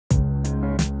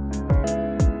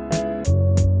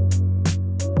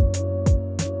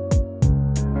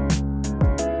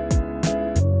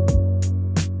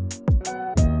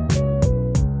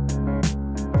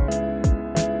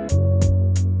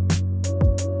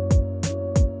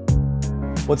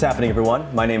What's happening,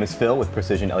 everyone? My name is Phil with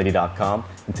PrecisionLED.com,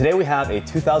 and today we have a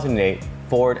 2008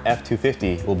 Ford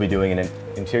F250 we'll be doing an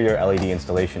interior LED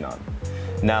installation on.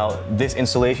 Now, this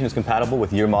installation is compatible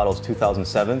with year models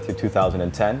 2007 through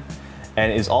 2010,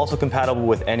 and is also compatible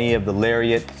with any of the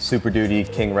Lariat, Super Duty,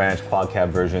 King Ranch quad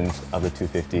cab versions of the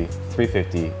 250,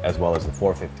 350, as well as the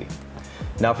 450.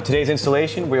 Now, for today's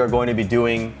installation, we are going to be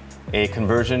doing a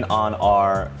conversion on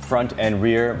our front and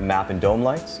rear map and dome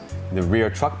lights, the rear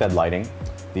truck bed lighting,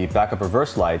 the backup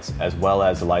reverse lights, as well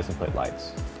as the license plate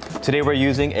lights. Today we're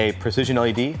using a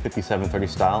PrecisionLED 5730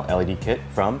 style LED kit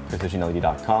from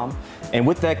PrecisionLED.com, and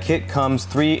with that kit comes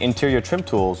 3 interior trim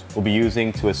tools we'll be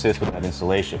using to assist with that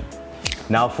installation.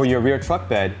 Now, for your rear truck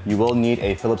bed, you will need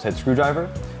a Phillips head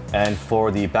screwdriver, and for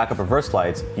the backup reverse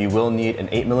lights, you will need an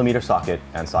 8mm socket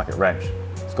and socket wrench.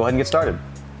 Let's go ahead and get started.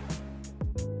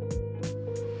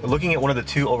 We're looking at one of the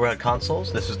 2 overhead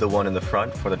consoles. This is the one in the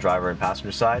front for the driver and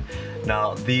passenger side.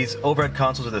 Now, these overhead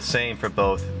consoles are the same for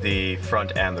both the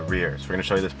front and the rear, so we're going to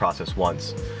show you this process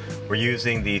once. We're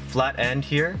using the flat end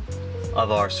here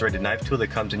of our serrated knife tool that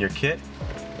comes in your kit,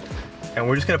 and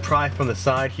we're just going to pry from the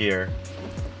side here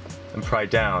and pry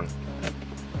down.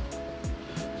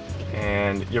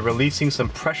 And you're releasing some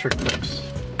pressure clips.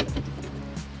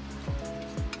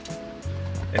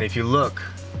 And if you look,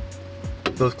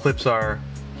 those clips are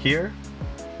here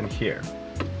and here.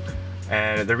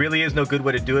 And there really is no good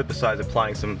way to do it besides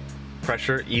applying some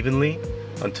pressure evenly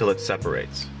until it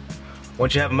separates.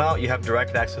 Once you have them out, you have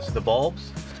direct access to the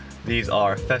bulbs. These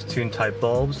are festoon type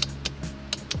bulbs,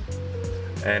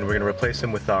 and we're going to replace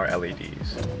them with our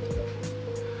LEDs.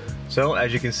 So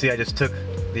as you can see, I just took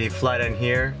the flat end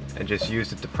here and just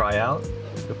used it to pry out,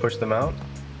 to push them out.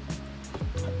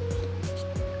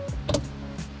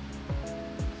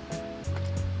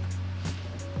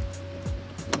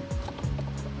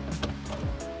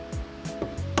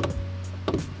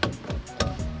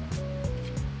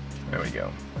 There we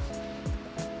go.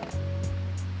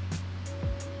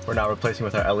 We're now replacing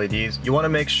with our LEDs. You want to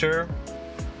make sure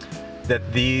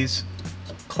that these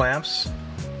clamps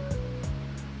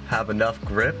have enough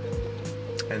grip,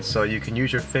 and so you can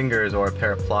use your fingers or a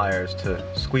pair of pliers to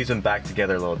squeeze them back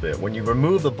together a little bit. When you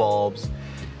remove the bulbs,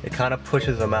 it kind of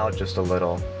pushes them out just a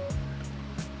little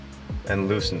and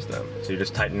loosens them. So you're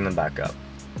just tightening them back up.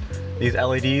 These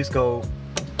LEDs go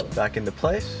back into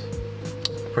place.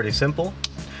 Pretty simple.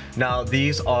 Now,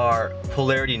 these are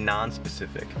polarity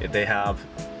non-specific. They have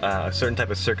a certain type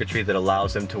of circuitry that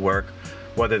allows them to work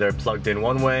whether they're plugged in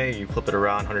one way, you flip it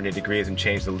around 180 degrees and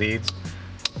change the leads,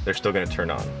 they're still going to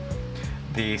turn on.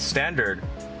 The standard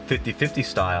 50-50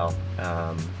 style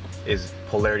is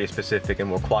polarity specific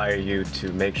and will require you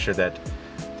to make sure that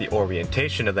the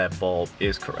orientation of that bulb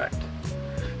is correct.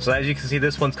 So as you can see,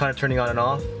 this one's kind of turning on and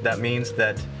off. That means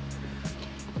that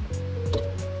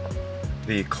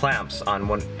the clamps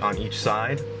on each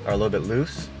side are a little bit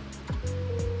loose.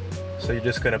 So you're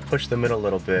just going to push them in a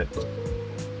little bit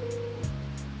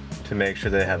to make sure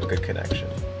they have a good connection.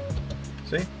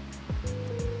 See?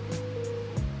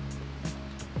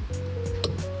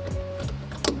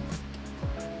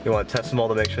 You want to test them all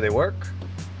to make sure they work.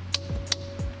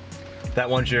 That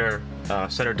one's your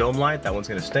center dome light. That one's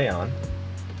going to stay on.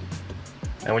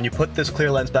 And when you put this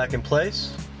clear lens back in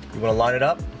place, you want to line it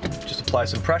up, just apply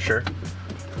some pressure.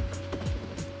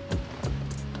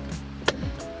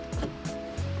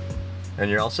 And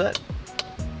you're all set.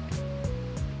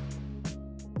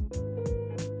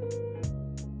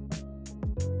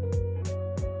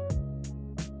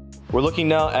 We're looking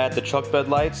now at the truck bed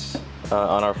lights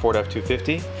on our Ford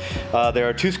F250. There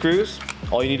are 2 screws.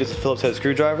 All you need is a Phillips head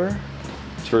screwdriver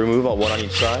to remove one on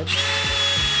each side.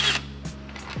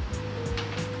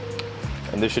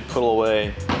 And this should pull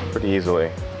away pretty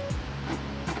easily.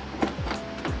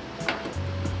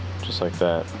 Just like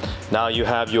that. Now you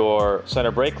have your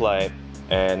center brake light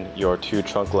and your 2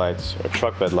 trunk lights, or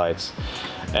truck bed lights.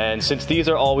 And since these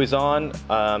are always on,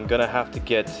 I'm gonna have to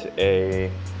get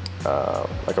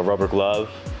like a rubber glove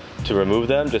to remove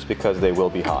them, just because they will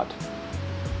be hot.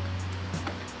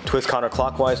 Twist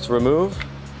counterclockwise to remove,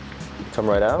 come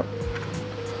right out.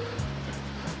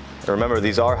 And remember,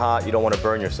 these are hot, you don't want to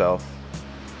burn yourself.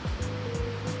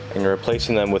 And you're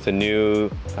replacing them with a new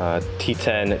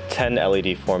T10 10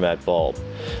 LED format bulb.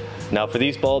 Now for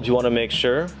these bulbs, you want to make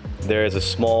sure there is a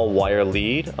small wire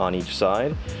lead on each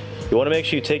side. You want to make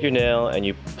sure you take your nail and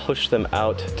you push them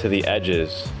out to the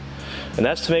edges. And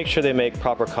that's to make sure they make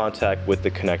proper contact with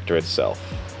the connector itself.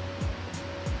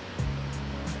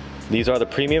 These are the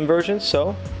premium versions,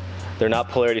 so they're not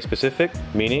polarity specific,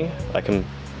 meaning I can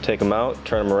take them out,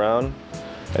 turn them around,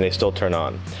 and they still turn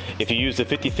on. If you use the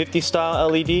 50-50 style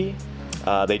LED,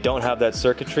 they don't have that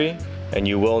circuitry, and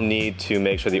you will need to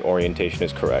make sure the orientation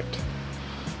is correct.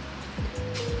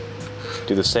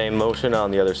 Do the same motion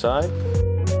on the other side.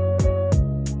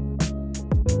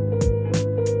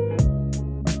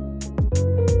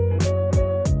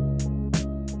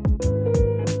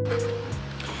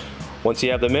 Once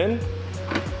you have them in,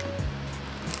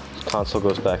 the console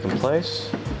goes back in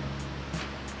place.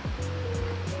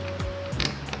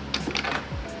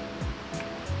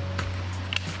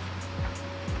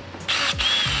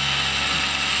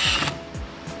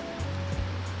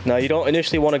 Now you don't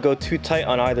initially want to go too tight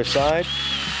on either side.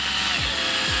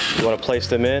 You want to place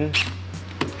them in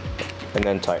and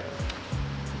then tighten.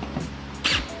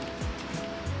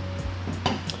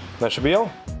 That should be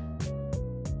all.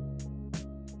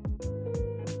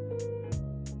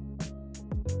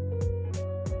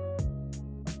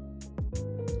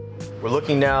 We're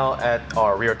looking now at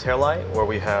our rear tail light where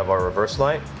we have our reverse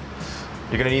light.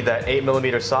 You're going to need that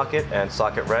 8mm socket and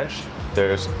socket wrench.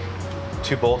 There's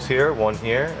 2 bolts here, one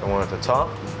here and one at the top.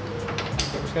 I'm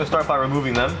just going to start by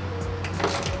removing them.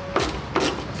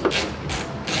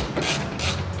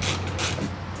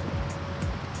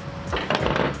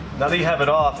 Now that you have it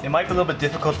off, it might be a little bit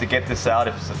difficult to get this out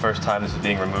if it's the first time this is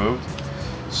being removed.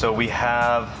 So we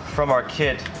have from our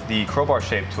kit the crowbar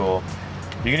shaped tool.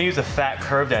 You're going to use a fat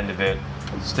curved end of it,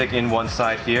 stick in one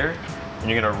side here, and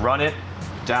you're going to run it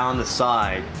down the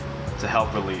side to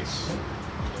help release.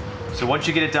 So once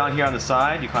you get it down here on the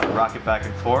side, you kind of rock it back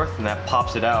and forth, and that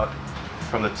pops it out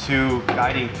from the 2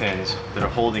 guiding pins that are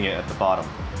holding it at the bottom.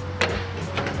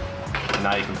 And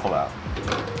now you can pull out.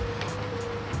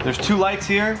 There's 2 lights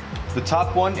here. The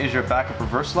top one is your backup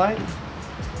reverse light.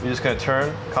 You're just going to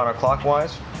turn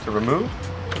counterclockwise to remove.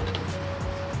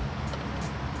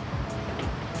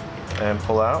 And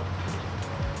pull out,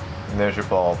 and there's your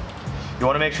bulb. You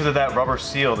want to make sure that that rubber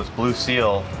seal, this blue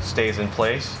seal, stays in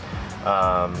place,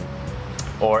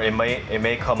 or it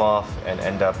may come off and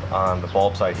end up on the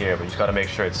bulb side here, but you just got to make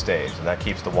sure it stays, and that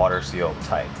keeps the water seal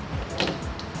tight.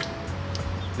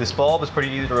 This bulb is pretty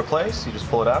easy to replace. You just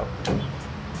pull it out.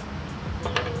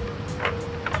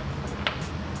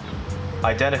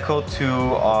 Identical to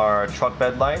our truck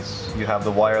bed lights, you have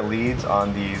the wire leads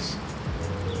on these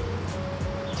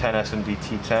 10 SMD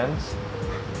T10s,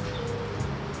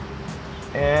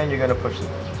 and you're going to push them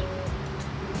in.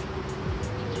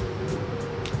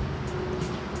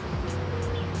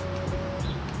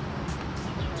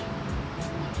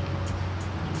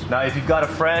 Now if you've got a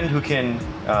friend who can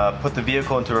put the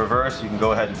vehicle into reverse, you can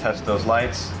go ahead and test those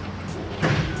lights.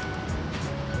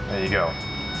 There you go.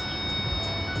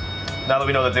 Now that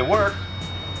we know that they work,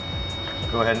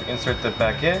 go ahead and insert them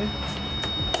back in,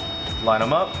 line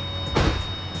them up,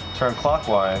 turn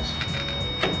clockwise,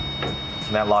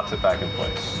 and that locks it back in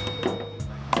place.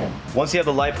 Once you have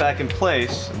the light back in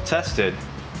place and tested,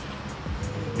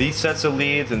 these sets of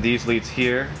leads and these leads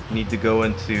here need to go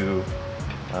into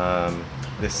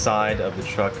this side of the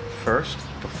truck first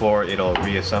before it'll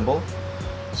reassemble.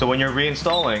 So when you're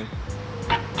reinstalling,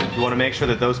 you want to make sure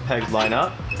that those pegs line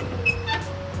up.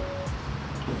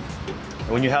 And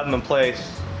when you have them in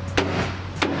place,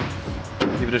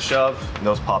 give it a shove and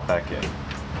those pop back in.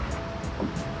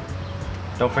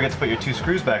 Don't forget to put your 2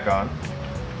 screws back on.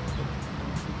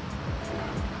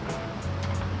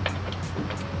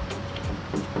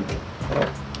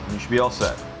 You should be all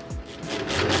set.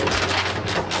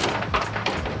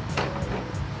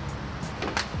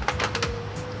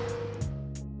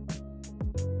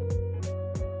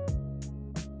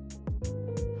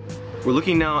 We're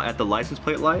looking now at the license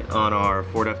plate light on our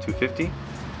Ford F250.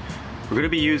 We're going to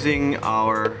be using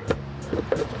our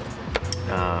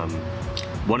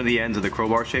one of the ends of the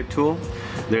crowbar shaped tool.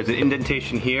 There's an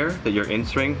indentation here that you're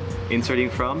inserting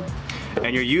from,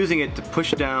 and you're using it to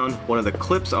push down one of the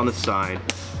clips on the side,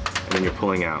 and then you're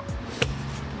pulling out.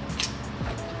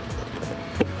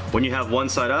 When you have one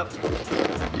side up,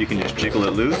 you can just jiggle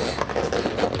it loose,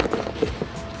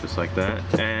 just like that.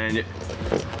 And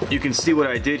you can see what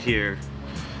I did here.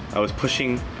 I was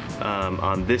pushing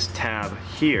on this tab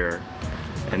here,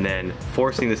 and then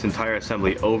forcing this entire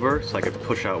assembly over so I could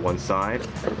push out one side,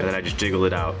 and then I just jiggle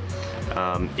it out.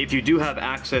 If you do have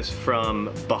access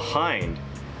from behind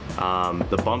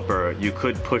the bumper, you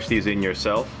could push these in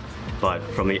yourself, but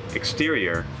from the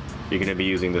exterior, you're going to be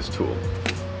using this tool.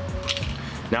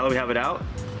 Now that we have it out,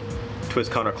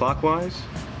 twist counterclockwise,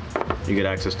 you get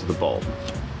access to the bulb.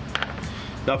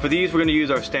 Now for these, we're going to use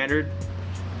our standard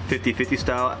 50/50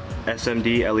 style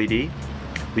SMD LED.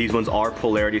 These ones are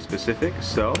polarity specific,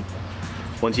 so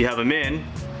once you have them in,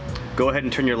 go ahead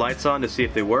and turn your lights on to see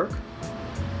if they work.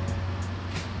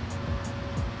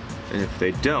 And if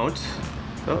they don't,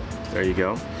 Oh, there you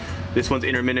go. This one's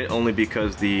intermittent only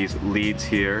because these leads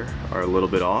here are a little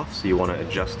bit off, so you want to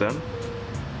adjust them.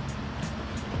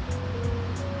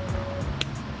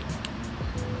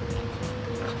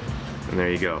 And there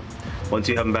you go. Once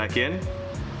you have them back in,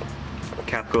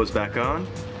 cap goes back on.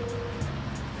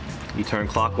 You turn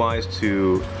clockwise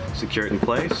to secure it in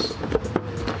place,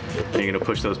 and you're going to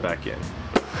push those back in.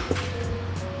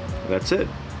 That's it.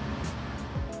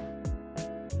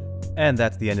 And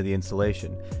that's the end of the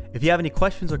installation. If you have any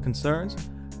questions or concerns,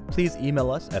 please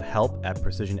email us at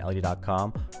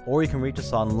help@precisionled.com, or you can reach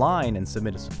us online and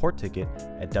submit a support ticket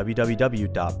at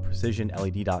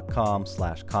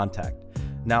www.precisionled.com/contact.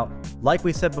 Now, like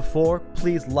we said before,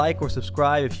 please like or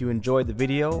subscribe if you enjoyed the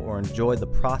video or enjoyed the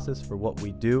process for what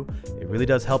we do. It really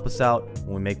does help us out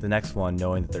when we make the next one,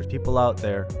 knowing that there's people out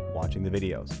there watching the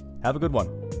videos. Have a good one.